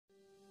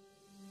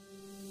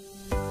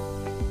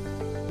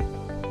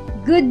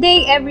Good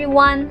day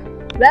everyone!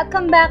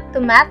 Welcome back to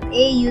MathA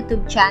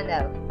YouTube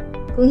channel.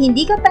 Kung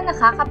hindi ka pa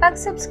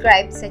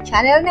nakakapag-subscribe sa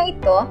channel na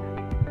ito,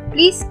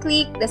 please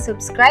click the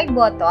subscribe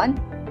button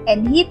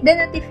and hit the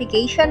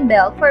notification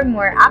bell for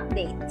more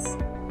updates.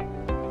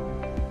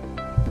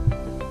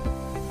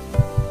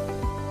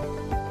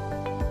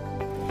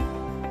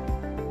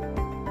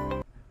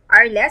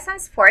 Our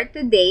lessons for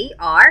today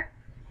are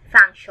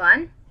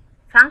function,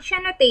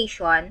 function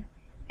notation,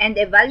 and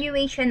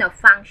evaluation of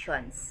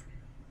functions.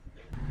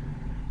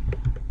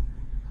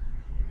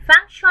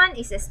 Function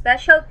is a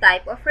special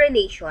type of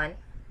relation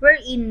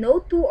wherein no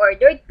two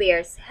ordered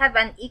pairs have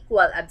an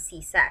equal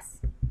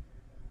abscissas.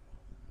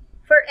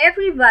 For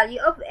every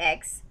value of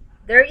x,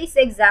 there is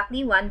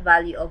exactly one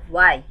value of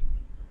y.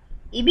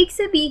 Ibig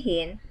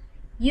sabihin,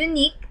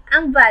 unique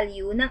ang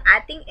value ng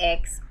ating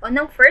x o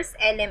ng first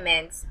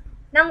elements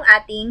ng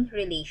ating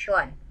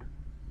relation.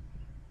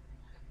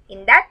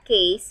 In that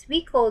case,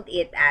 we called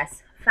it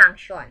as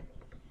function.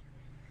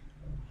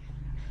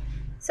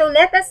 So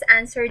let us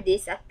answer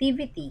this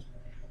activity.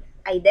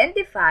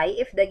 Identify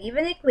if the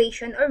given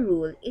equation or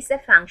rule is a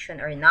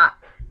function or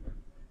not.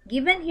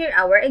 Given here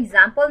our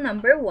example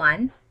number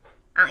 1,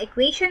 ang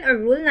equation or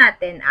rule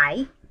natin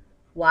ay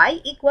y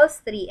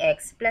equals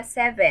 3x plus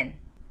 7.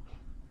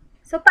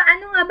 So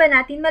paano nga ba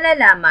natin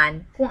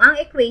malalaman kung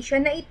ang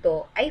equation na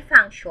ito ay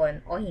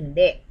function o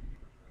hindi?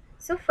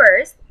 So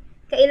first,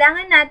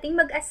 kailangan nating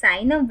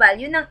mag-assign ng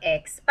value ng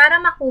x para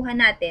makuha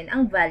natin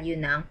ang value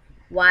ng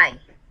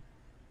y.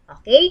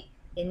 Okay?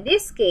 In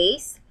this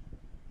case,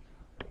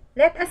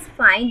 let us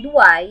find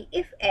y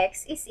if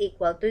x is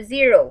equal to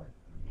 0.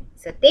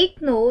 So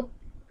take note,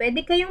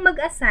 pwede kayong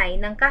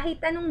mag-assign ng kahit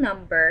anong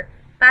number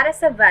para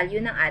sa value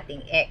ng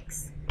ating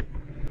x.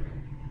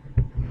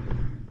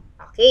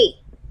 Okay.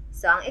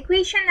 So ang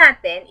equation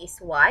natin is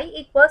y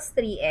equals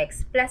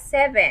 3x plus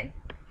 7.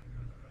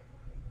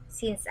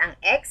 Since ang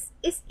x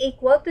is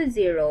equal to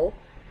 0,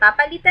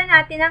 papalitan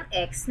natin ang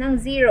x ng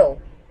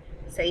 0.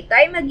 So, ito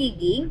ay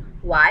magiging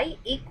y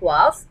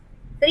equals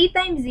 3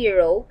 times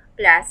 0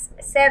 plus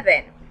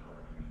 7.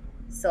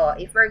 So,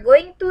 if we're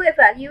going to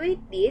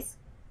evaluate this,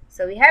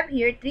 so we have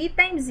here 3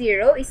 times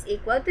 0 is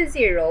equal to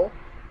 0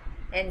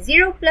 and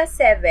 0 plus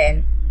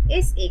 7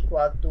 is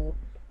equal to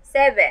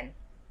 7.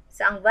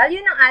 So, ang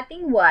value ng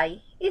ating y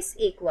is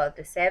equal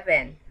to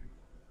 7.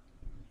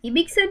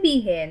 Ibig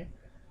sabihin,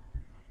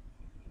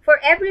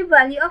 for every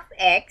value of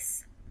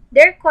x,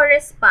 there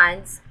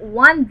corresponds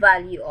one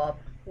value of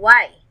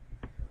y.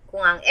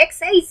 Kung ang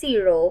x ay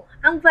 0,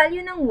 ang value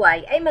ng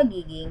y ay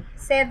magiging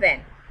 7.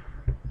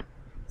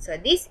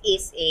 So, this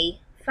is a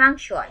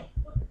function.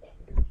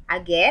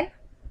 Again,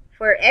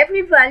 for every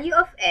value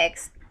of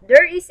x,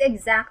 there is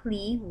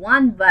exactly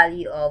one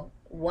value of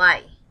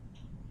y.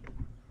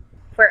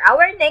 For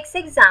our next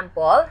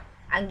example,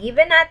 ang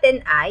given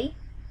natin ay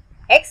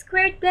x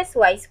squared plus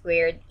y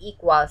squared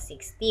equals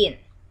 16.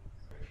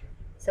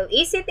 So,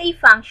 is it a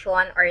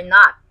function or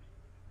not?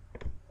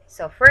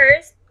 So,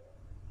 first,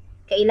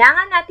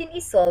 kailangan natin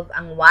isolve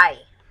ang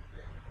y.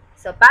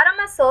 So, para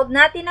ma-solve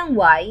natin ang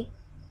y,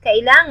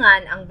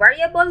 kailangan ang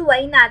variable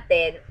y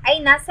natin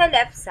ay nasa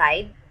left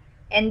side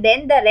and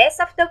then the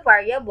rest of the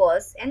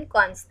variables and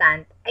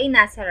constant ay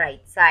nasa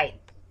right side.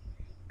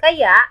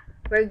 Kaya,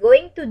 we're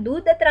going to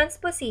do the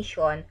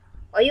transposition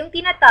o yung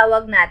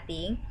tinatawag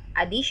nating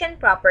addition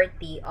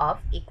property of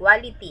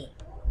equality.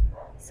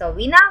 So,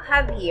 we now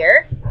have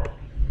here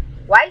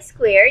y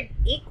squared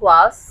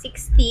equals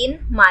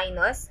 16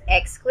 minus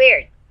x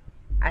squared.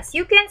 As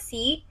you can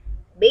see,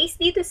 based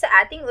dito sa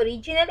ating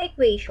original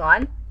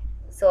equation,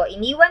 so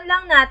iniwan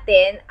lang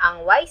natin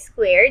ang y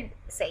squared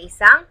sa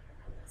isang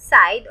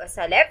side o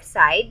sa left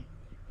side,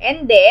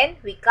 and then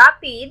we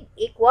copied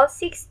equals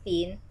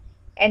 16,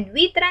 and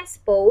we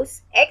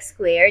transpose x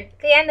squared,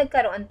 kaya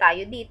nagkaroon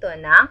tayo dito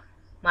ng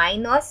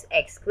minus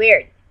x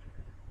squared.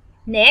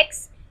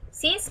 Next,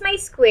 since may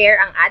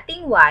square ang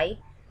ating y,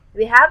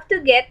 we have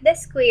to get the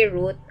square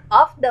root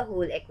of the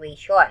whole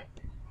equation.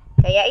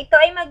 Kaya ito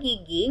ay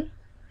magiging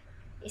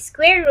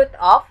square root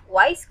of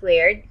y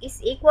squared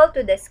is equal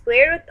to the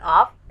square root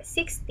of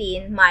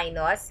 16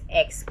 minus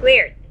x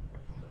squared.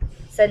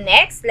 So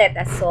next, let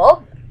us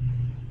solve.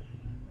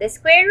 The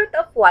square root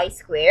of y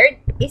squared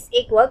is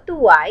equal to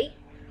y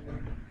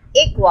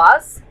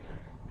equals,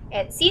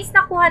 and since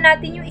nakuha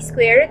natin yung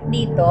square root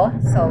dito,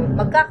 so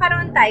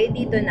magkakaroon tayo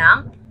dito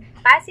ng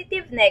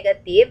positive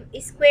negative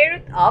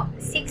square root of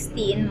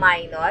 16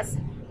 minus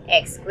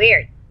x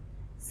squared.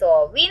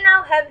 So we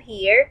now have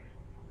here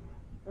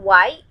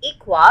y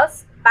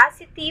equals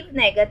positive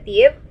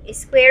negative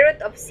square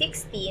root of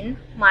 16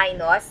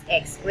 minus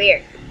x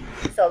squared.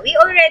 So, we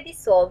already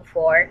solved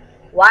for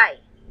y.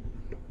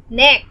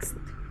 Next,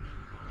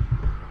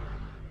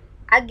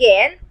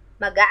 again,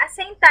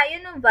 mag-a-assign tayo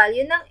ng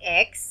value ng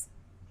x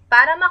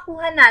para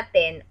makuha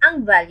natin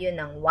ang value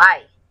ng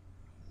y.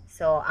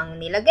 So, ang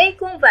nilagay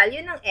kong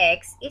value ng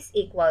x is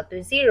equal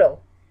to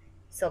 0.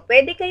 So,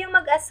 pwede kayong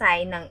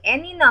mag-assign ng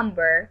any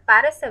number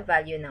para sa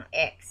value ng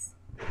x.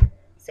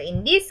 So,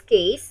 in this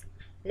case,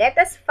 let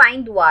us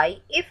find y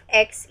if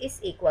x is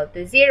equal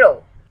to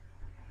 0.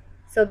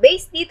 So,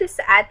 based dito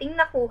sa ating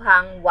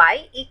nakuhang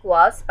y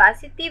equals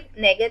positive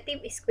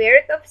negative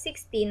square root of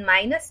 16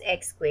 minus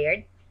x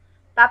squared,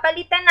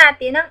 papalitan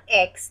natin ang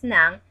x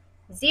ng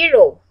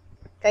 0.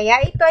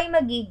 Kaya ito ay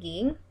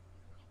magiging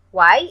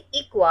y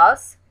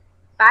equals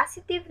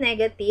positive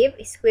negative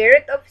square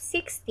root of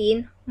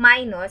 16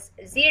 minus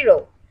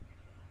 0.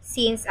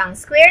 Since ang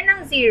square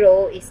ng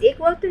 0 is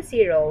equal to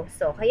 0,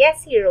 so kaya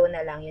 0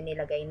 na lang yung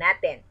nilagay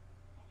natin.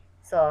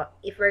 So,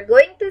 if we're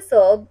going to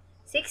solve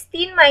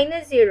 16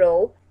 minus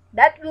 0,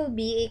 that will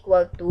be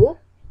equal to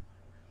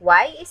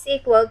y is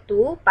equal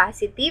to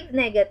positive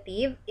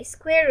negative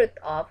square root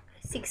of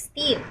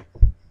 16.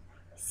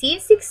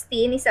 Since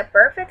 16 is a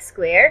perfect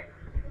square,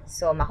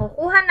 so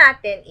makukuha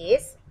natin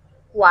is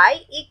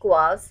y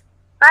equals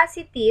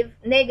positive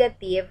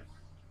negative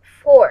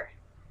 4.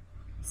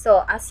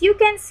 So, as you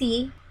can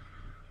see,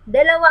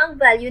 dalawa ang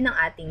value ng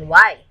ating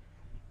y.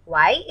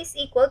 Y is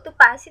equal to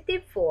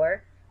positive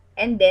 4,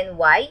 and then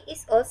y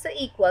is also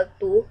equal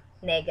to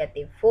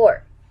negative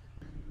 4.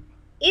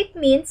 It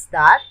means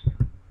that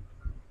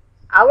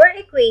our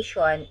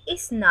equation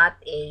is not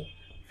a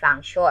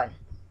function.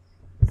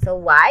 So,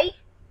 y?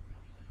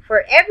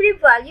 For every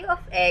value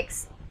of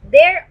x,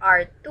 there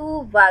are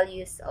two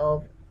values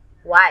of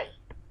y.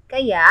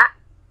 Kaya,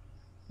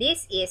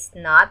 this is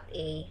not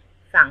a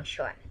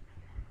function.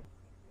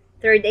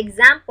 Third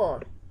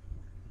example.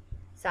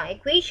 So, ang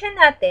equation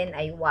natin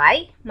ay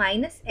y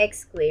minus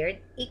x squared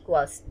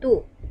equals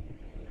 2.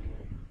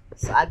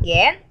 So,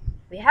 again,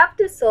 we have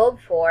to solve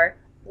for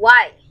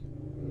y.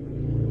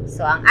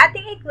 So, ang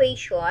ating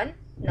equation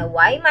na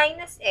y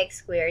minus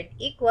x squared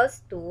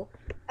equals 2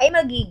 ay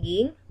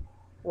magiging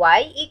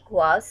y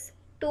equals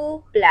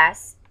 2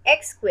 plus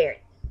x squared.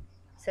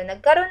 So,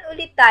 nagkaroon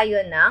ulit tayo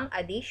ng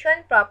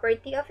addition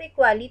property of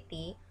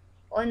equality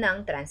o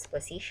ng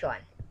transposition.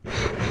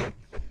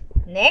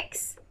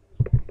 Next,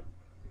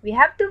 we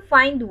have to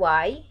find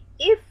y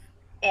if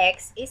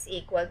x is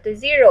equal to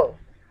 0.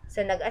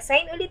 So,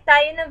 nag-assign ulit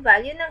tayo ng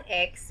value ng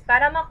x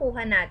para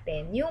makuha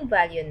natin yung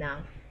value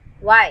ng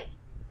y.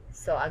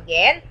 So,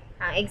 again,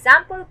 ang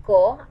example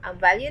ko, ang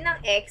value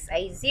ng x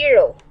ay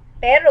 0.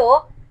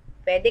 Pero,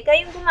 pwede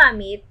kayong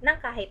gumamit ng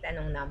kahit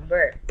anong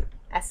number,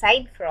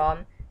 aside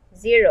from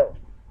 0.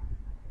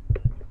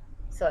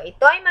 So,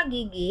 ito ay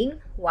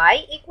magiging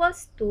y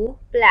equals 2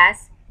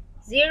 plus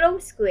 0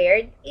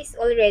 squared is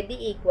already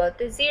equal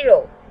to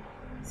 0.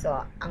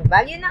 So, ang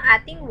value ng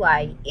ating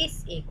y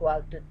is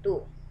equal to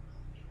 2.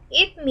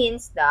 It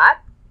means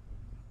that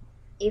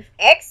if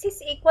x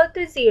is equal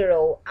to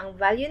 0, ang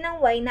value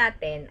ng y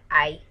natin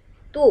ay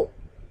 2.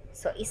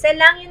 So, isa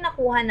lang yung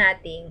nakuha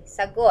nating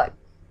sagot.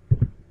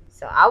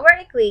 So, our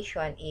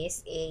equation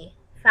is a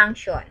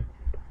function.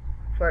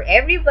 For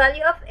every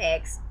value of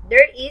x,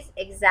 there is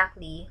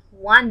exactly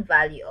one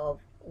value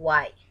of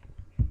y.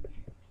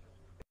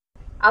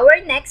 Our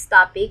next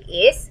topic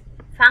is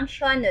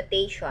function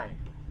notation.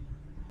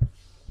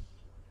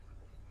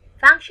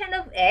 Function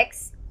of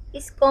x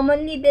is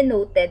commonly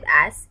denoted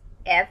as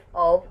f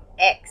of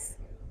x.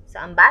 So,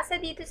 ang basa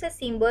dito sa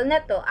symbol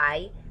na to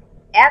ay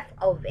f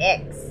of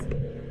x.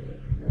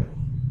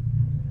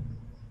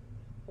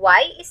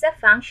 Y is a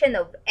function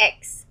of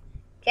x.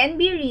 Can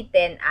be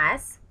written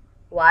as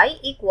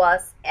y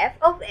equals f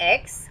of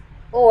x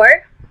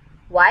or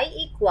y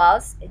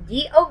equals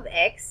g of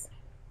x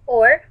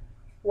or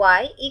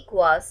y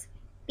equals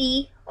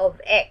p of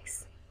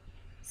x.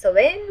 So,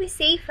 when we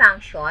say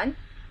function,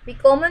 we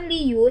commonly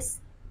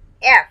use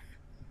f.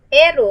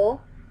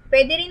 Pero,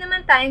 pwede rin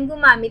naman tayong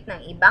gumamit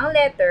ng ibang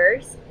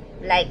letters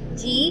like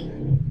g,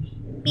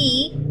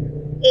 p,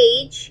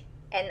 h,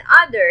 and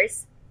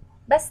others,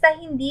 basta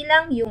hindi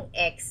lang yung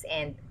x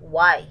and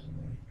y.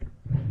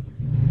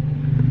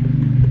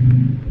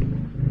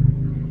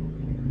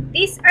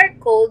 These are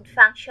called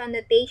function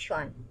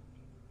notation.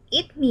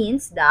 It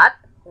means that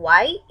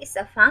y is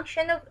a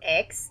function of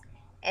x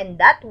and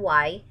that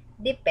y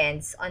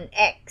depends on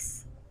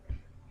x.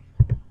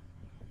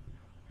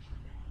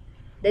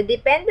 The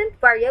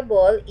dependent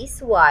variable is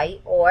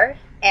y or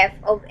f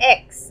of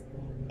x,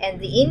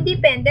 and the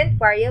independent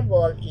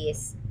variable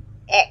is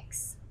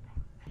x.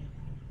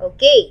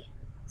 Okay,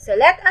 so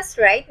let us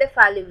write the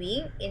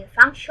following in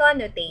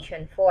function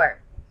notation form.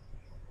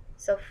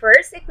 So,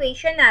 first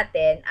equation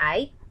natin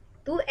ay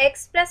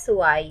 2x plus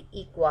y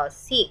equals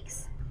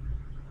 6.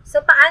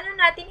 So, paano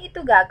natin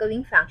ito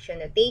gagawing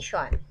function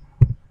notation?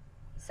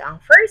 So,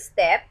 ang first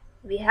step,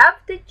 we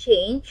have to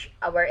change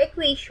our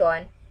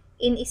equation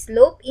in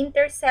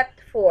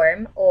slope-intercept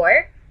form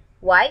or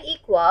y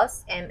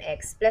equals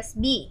mx plus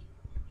b.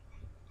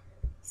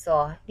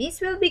 So,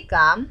 this will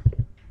become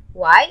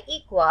y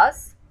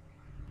equals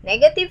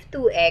negative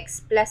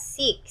 2x plus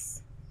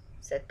 6.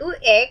 So,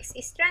 2x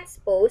is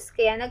transposed,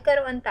 kaya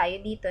nagkaroon tayo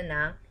dito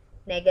ng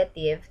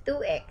negative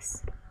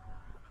 2x.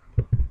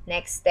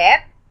 Next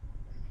step,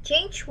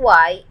 change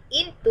y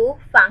into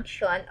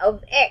function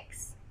of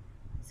x.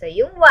 So,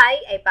 yung y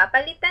ay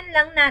papalitan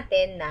lang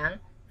natin ng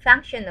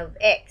function of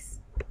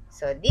x.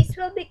 So, this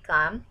will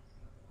become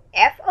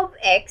f of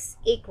x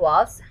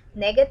equals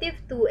negative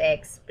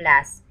 2x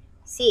plus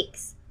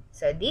 6.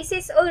 So this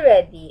is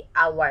already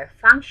our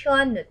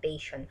function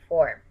notation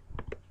form.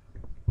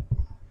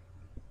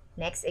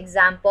 Next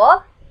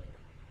example,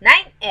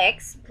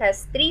 9x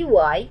plus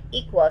 3y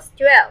equals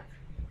 12.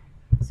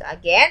 So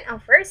again, ang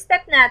first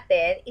step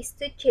natin is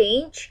to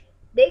change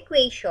the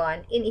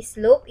equation in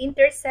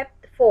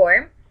slope-intercept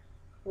form,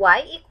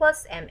 y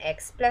equals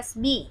mx plus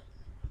b.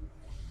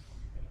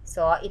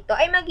 So ito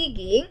ay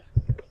magiging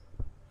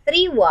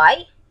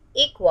 3y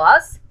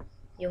equals,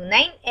 yung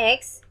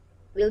 9x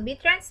will be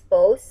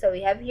transposed. So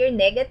we have here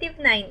negative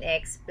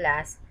 9x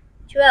plus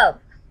 12.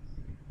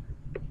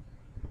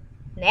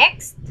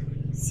 Next,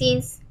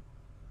 since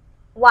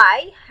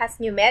y has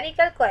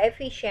numerical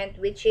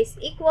coefficient which is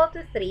equal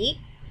to 3,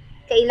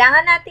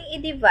 kailangan nating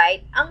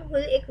i-divide ang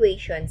whole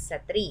equation sa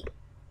 3.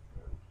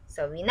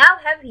 So we now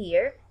have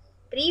here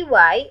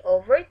 3y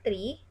over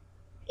 3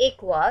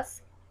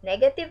 equals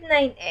negative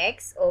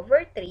 9x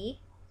over 3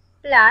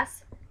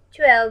 plus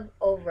 12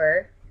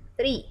 over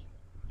 3.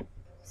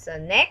 So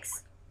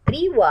next,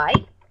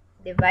 3y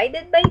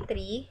divided by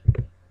 3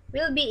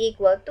 will be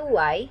equal to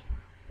y,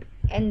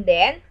 and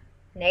then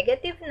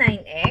negative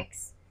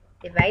 9x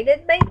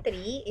divided by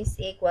 3 is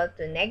equal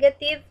to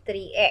negative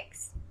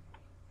 3x,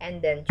 and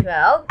then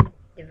 12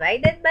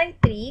 divided by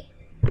 3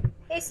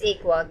 is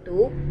equal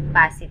to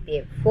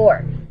positive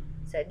 4.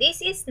 So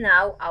this is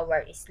now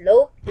our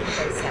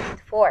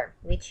slope-intercept form,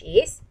 which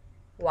is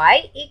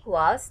y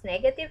equals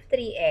negative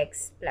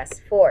 3x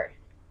plus 4.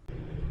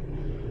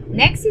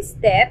 Next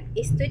step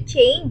is to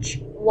change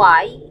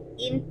y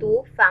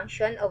into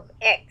function of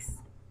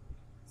x.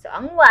 So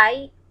ang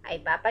y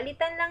ay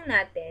papalitan lang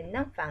natin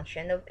ng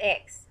function of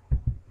x.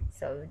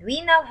 So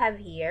we now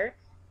have here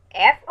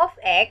f of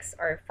x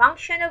or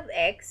function of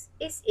x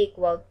is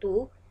equal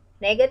to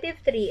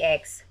negative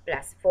 3x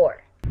plus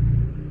 4.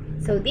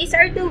 So these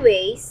are the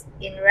ways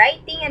in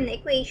writing an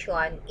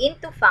equation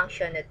into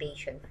function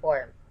notation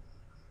form.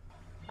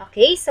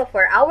 Okay, so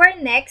for our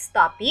next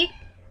topic,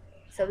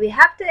 so we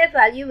have to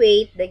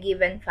evaluate the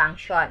given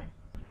function.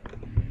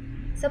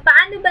 So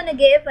paano ba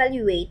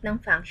nag-evaluate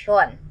ng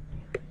function?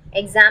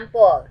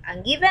 Example,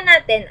 ang given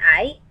natin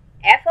ay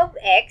f of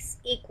x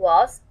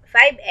equals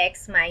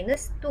 5x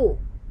minus 2.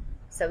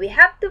 So we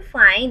have to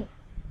find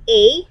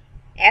a,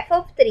 f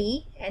of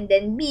 3, and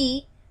then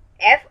b,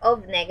 f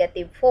of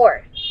negative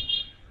 4.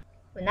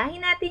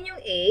 Unahin natin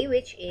yung a,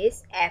 which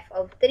is f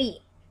of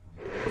 3.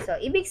 So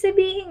ibig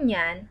sabihin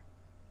yan,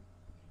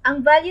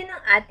 ang value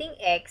ng ating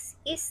x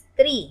is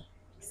 3.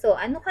 So,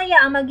 ano kaya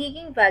ang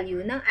magiging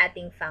value ng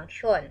ating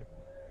function?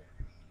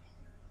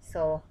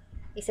 So,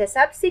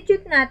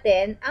 isa-substitute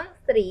natin ang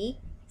 3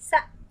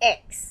 sa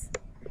x.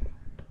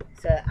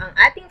 So, ang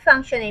ating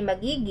function ay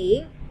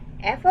magiging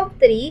f of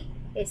 3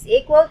 is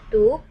equal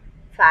to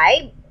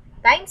 5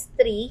 times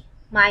 3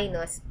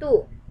 minus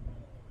 2.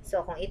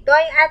 So, kung ito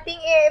ay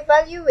ating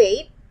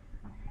i-evaluate,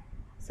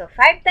 so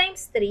 5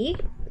 times 3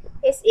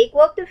 is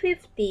equal to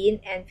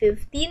 15, and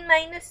 15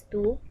 minus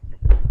 2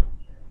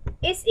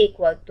 is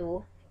equal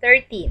to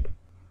 13.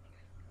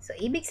 So,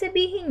 ibig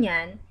sabihin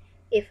yan,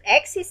 if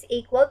x is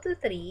equal to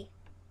 3,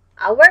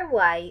 our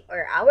y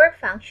or our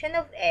function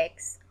of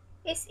x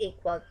is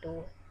equal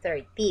to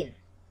 13.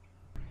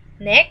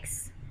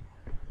 Next,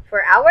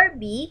 for our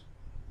b,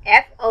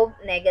 f of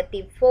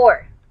negative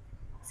 4.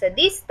 So,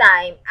 this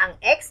time,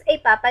 ang x ay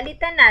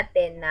papalitan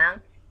natin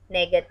ng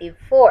negative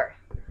 4.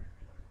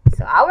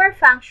 So, our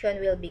function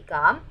will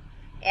become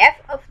f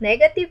of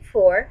negative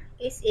 4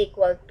 is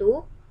equal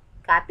to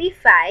copy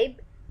 5,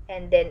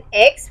 and then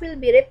x will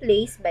be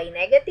replaced by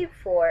negative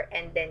 4,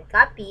 and then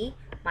copy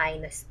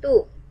minus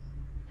 2.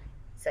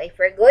 So, if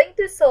we're going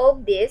to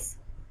solve this,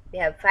 we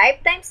have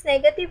 5 times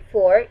negative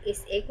 4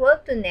 is equal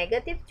to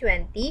negative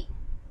 20,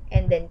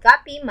 and then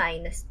copy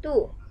minus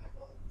 2.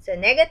 So,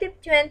 negative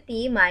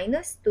 20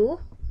 minus 2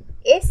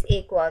 is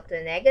equal to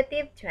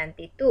negative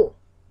 22.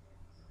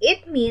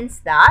 It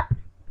means that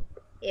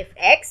if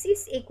x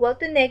is equal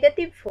to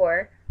negative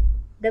 4,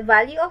 the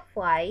value of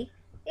y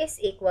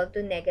is equal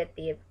to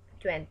negative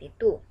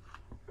 22.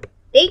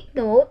 Take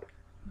note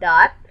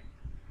that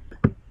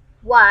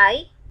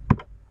y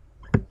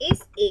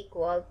is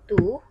equal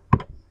to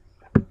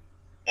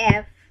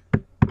f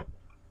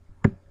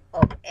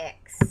of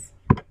x.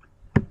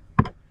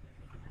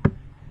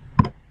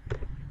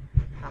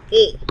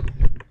 Okay.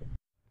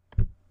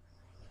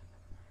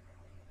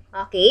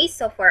 Okay,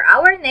 so for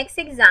our next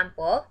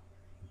example,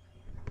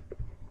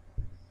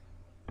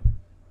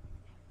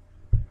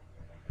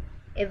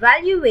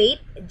 evaluate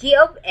g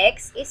of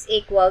x is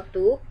equal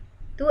to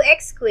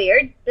 2x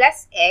squared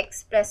plus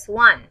x plus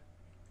 1.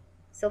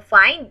 So,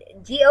 find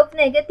g of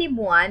negative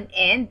 1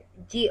 and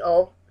g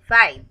of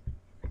 5.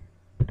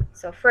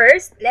 So,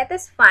 first, let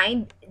us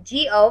find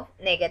g of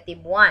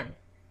negative 1.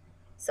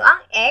 So,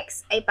 ang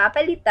x ay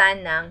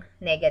papalitan ng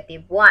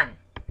negative 1.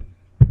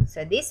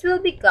 So, this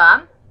will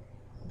become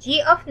g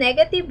of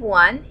negative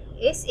 1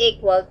 is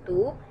equal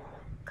to,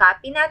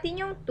 copy natin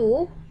yung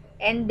 2,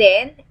 and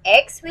then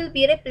x will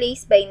be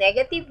replaced by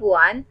negative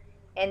 1,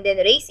 and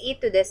then raise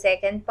it to the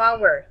second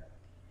power.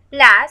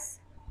 Plus,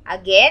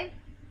 again,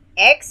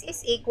 x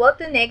is equal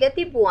to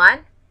negative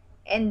 1,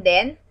 and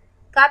then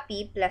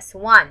copy plus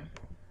 1.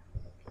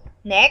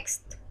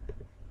 Next,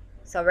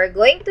 so we're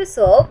going to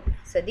solve.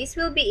 So this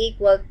will be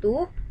equal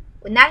to,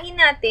 unahin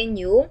natin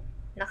yung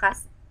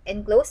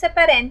naka-enclose sa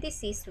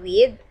parenthesis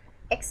with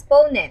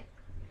exponent.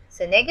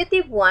 So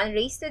negative 1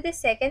 raised to the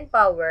second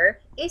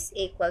power is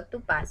equal to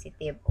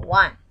positive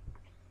 1.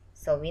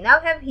 So we now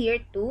have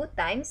here 2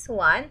 times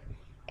 1,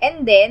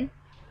 and then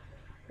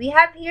we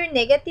have here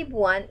negative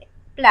 1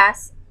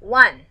 plus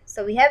 1.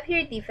 So we have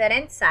here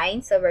different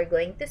signs, so we're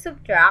going to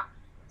subtract.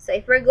 So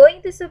if we're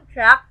going to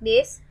subtract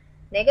this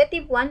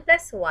negative 1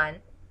 plus 1,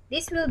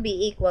 this will be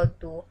equal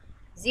to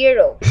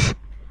 0.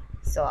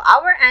 So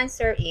our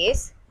answer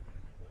is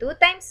 2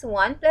 times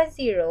 1 plus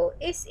 0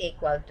 is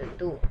equal to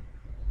 2.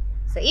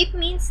 So it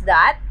means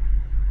that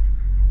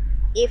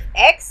if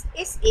x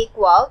is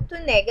equal to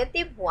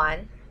negative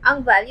 1,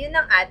 ang value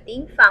ng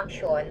ating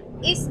function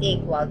is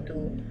equal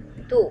to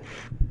 2.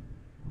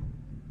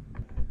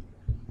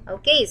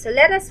 Okay, so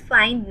let us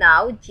find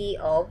now g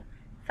of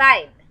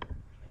 5.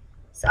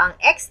 So ang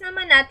x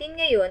naman natin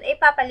ngayon ay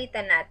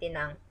papalitan natin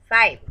ng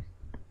 5.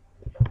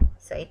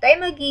 So ito ay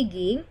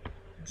magiging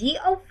g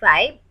of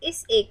 5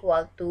 is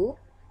equal to,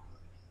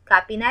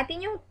 copy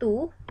natin yung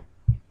 2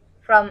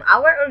 from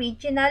our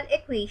original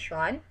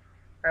equation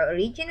or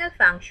original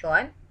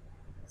function.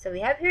 So we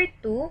have here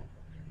 2,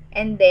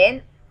 and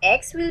then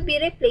x will be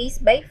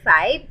replaced by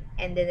 5,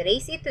 and then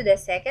raise it to the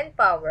second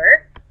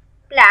power,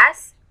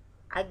 plus,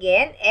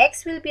 again,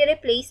 x will be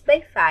replaced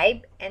by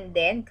 5, and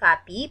then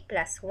copy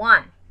plus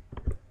 1.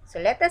 So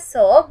let us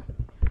solve.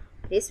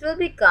 This will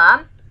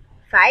become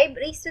 5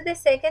 raised to the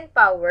second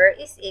power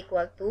is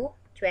equal to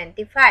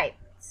 25.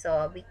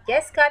 So we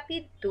just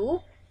copied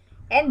 2,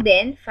 and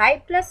then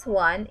 5 plus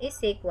 1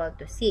 is equal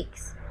to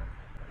 6.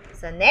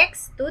 So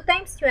next, 2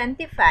 times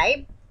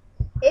 25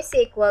 is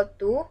equal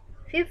to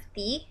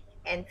 50,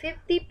 and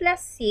 50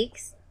 plus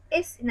 6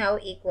 is now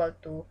equal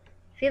to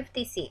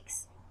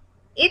 56.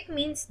 It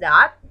means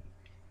that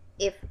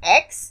if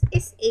x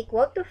is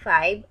equal to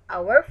 5,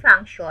 our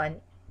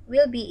function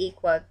will be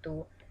equal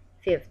to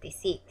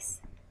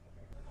 56.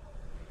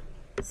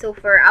 So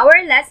for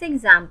our last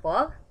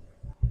example,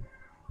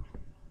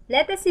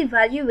 let us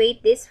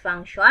evaluate this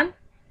function.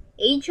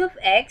 H of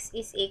x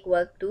is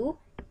equal to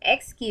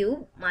x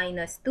cubed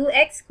minus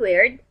 2x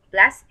squared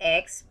plus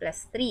x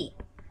plus 3.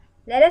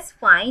 Let us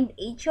find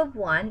h of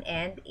 1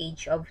 and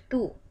h of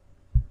 2.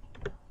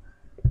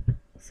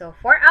 So,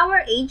 for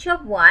our h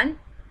of 1,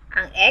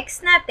 ang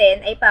x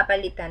natin ay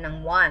papalitan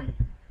ng 1.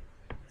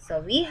 So,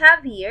 we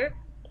have here,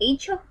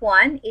 h of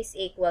 1 is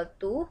equal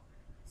to,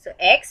 so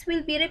x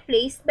will be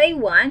replaced by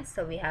 1.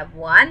 So, we have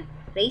 1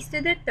 raised to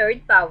the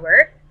third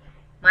power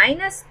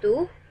minus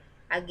 2.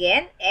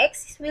 Again,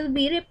 x will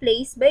be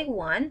replaced by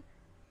 1.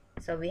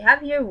 So, we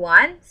have here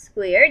 1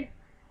 squared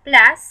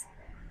plus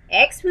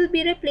x will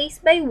be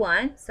replaced by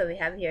 1. So, we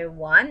have here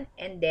 1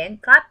 and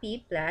then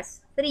copy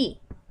plus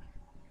 3.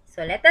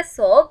 So, let us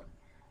solve.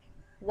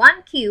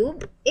 1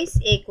 cubed is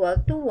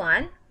equal to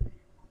 1.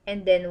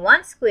 And then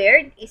 1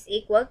 squared is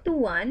equal to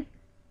 1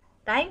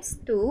 times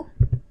 2.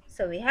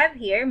 So, we have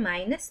here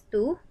minus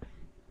 2.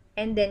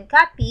 And then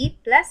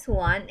copy plus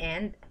 1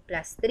 and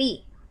plus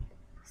 3.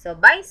 So,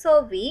 by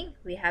solving,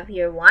 we have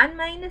here 1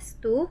 minus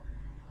 2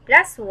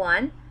 plus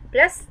 1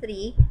 plus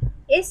 3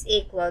 is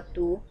equal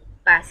to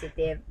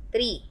positive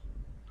 3.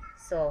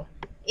 So,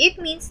 it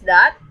means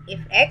that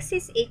if x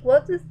is equal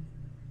to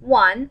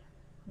 1,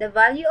 the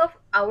value of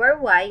our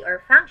y or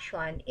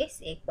function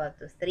is equal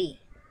to 3.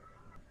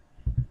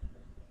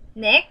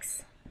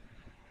 Next,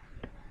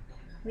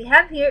 we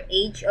have here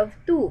h of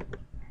 2.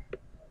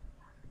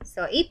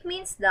 So, it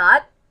means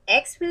that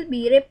x will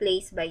be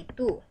replaced by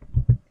 2.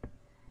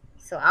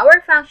 So,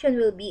 our function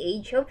will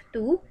be h of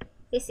 2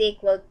 is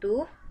equal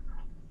to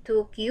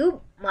 2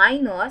 cubed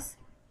minus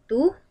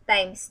 2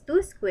 times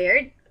 2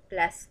 squared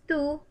plus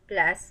 2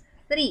 plus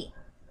 3.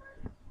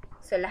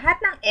 So, lahat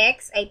ng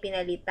x ay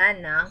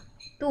pinalitan ng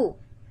 2.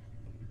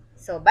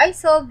 So, by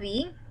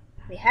solving,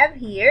 we have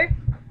here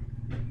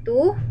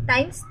 2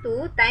 times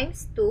 2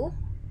 times 2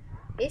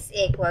 is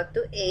equal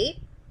to 8.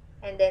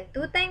 And then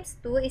 2 times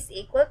 2 is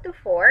equal to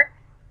 4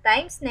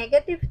 times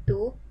negative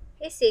 2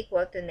 is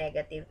equal to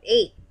negative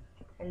 8.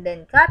 And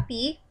then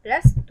copy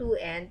plus 2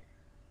 and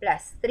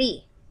plus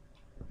 3.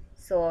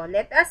 So,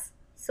 let us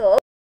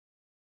solve.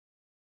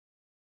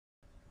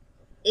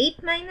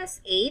 8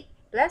 minus 8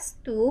 plus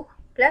 2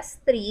 plus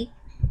 3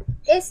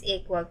 is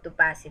equal to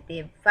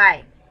positive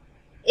 5.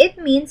 It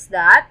means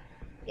that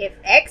if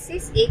x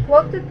is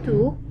equal to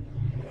 2,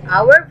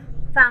 our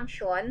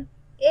function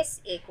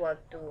is equal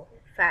to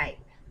 5.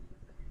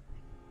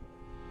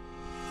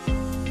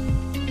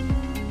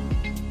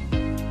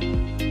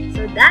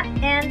 So that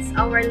ends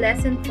our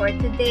lesson for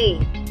today.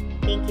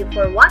 Thank you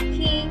for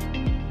watching.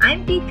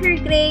 I'm Teacher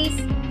Grace.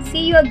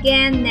 See you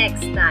again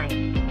next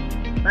time.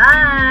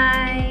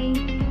 Bye!